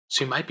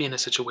So you might be in a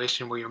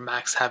situation where your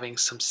Mac's having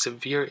some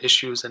severe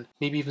issues and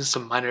maybe even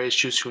some minor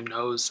issues, who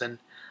knows, and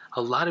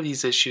a lot of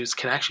these issues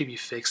can actually be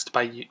fixed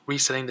by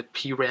resetting the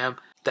PRAM,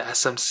 the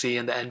SMC,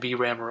 and the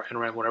NVRAM or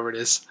NRAM, whatever it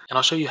is. And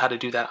I'll show you how to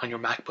do that on your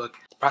MacBook.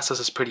 The process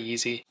is pretty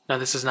easy. Now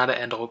this is not an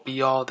end all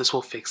be all. This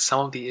will fix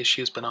some of the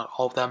issues but not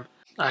all of them.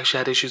 I actually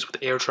had issues with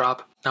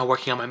AirDrop. Now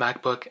working on my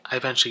MacBook, I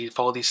eventually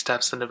followed these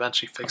steps and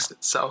eventually fixed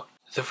it. So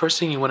the first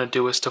thing you want to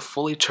do is to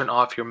fully turn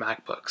off your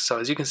MacBook. So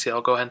as you can see, I'll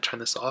go ahead and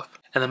turn this off.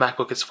 And the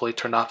MacBook is fully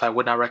turned off. I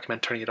would not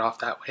recommend turning it off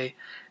that way.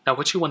 Now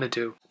what you want to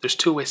do, there's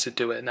two ways to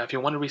do it. Now if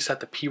you want to reset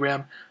the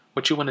PRAM,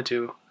 what you want to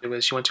do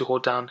is you want to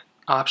hold down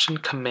Option,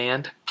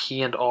 Command,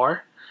 P, and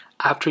R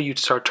after you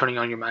start turning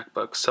on your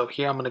MacBook. So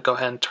here I'm going to go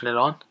ahead and turn it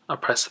on. I'll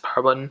press the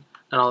power button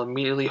and I'll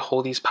immediately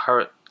hold these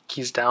power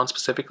keys down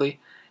specifically.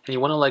 And you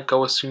want to let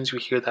go as soon as you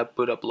hear that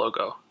boot up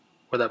logo,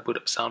 or that boot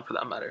up sound for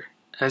that matter.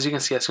 And as you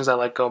can see, as soon as I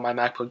let go, my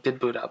MacBook did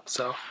boot up.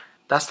 So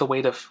that's the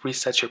way to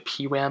reset your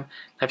PRAM.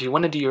 Now if you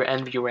want to do your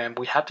NVRAM,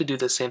 we have to do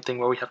the same thing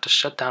where we have to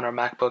shut down our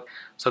MacBook.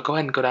 So go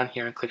ahead and go down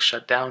here and click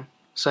shut down.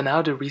 So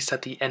now to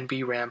reset the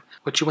NVRAM,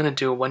 what you want to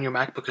do when your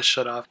MacBook is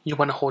shut off, you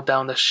want to hold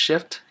down the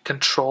Shift,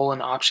 Control,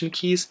 and Option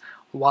keys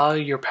while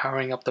you're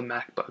powering up the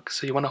MacBook.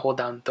 So you want to hold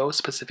down those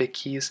specific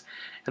keys,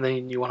 and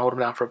then you want to hold them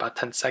down for about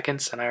 10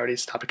 seconds, and I already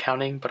stopped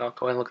counting, but I'll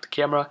go ahead and look at the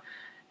camera.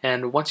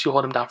 And once you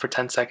hold them down for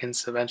 10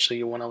 seconds, eventually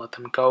you want to let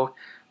them go.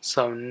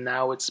 So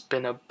now it's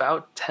been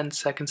about 10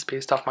 seconds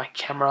based off my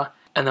camera.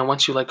 And then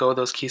once you let go of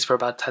those keys for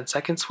about 10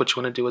 seconds, what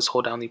you want to do is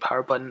hold down the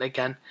power button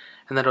again,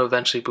 and then it'll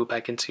eventually boot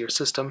back into your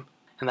system.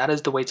 And that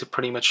is the way to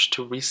pretty much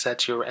to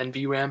reset your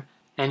NVRAM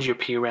and your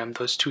PRAM,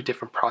 those two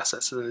different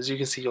processes. And as you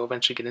can see, you'll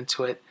eventually get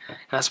into it. And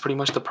that's pretty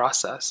much the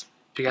process.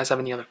 If you guys have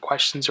any other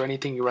questions or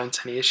anything, you run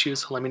into any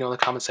issues, let me know in the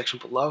comment section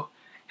below.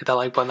 Hit that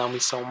like button, that would mean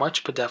so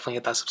much, but definitely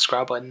hit that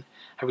subscribe button.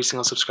 Every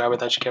single subscriber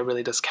that you get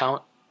really does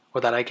count,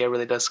 or that I get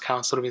really does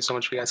count, so it'll mean so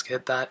much if you guys can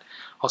hit that.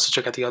 Also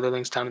check out the other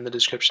links down in the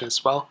description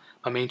as well.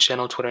 My main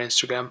channel, Twitter,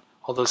 Instagram,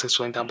 all those links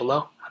are linked down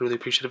below. I'd really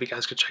appreciate it if you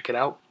guys could check it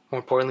out. More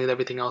importantly than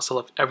everything else, I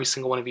love every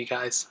single one of you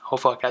guys.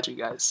 Hopefully I'll catch you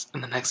guys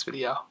in the next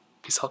video.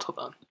 Peace out till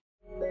then.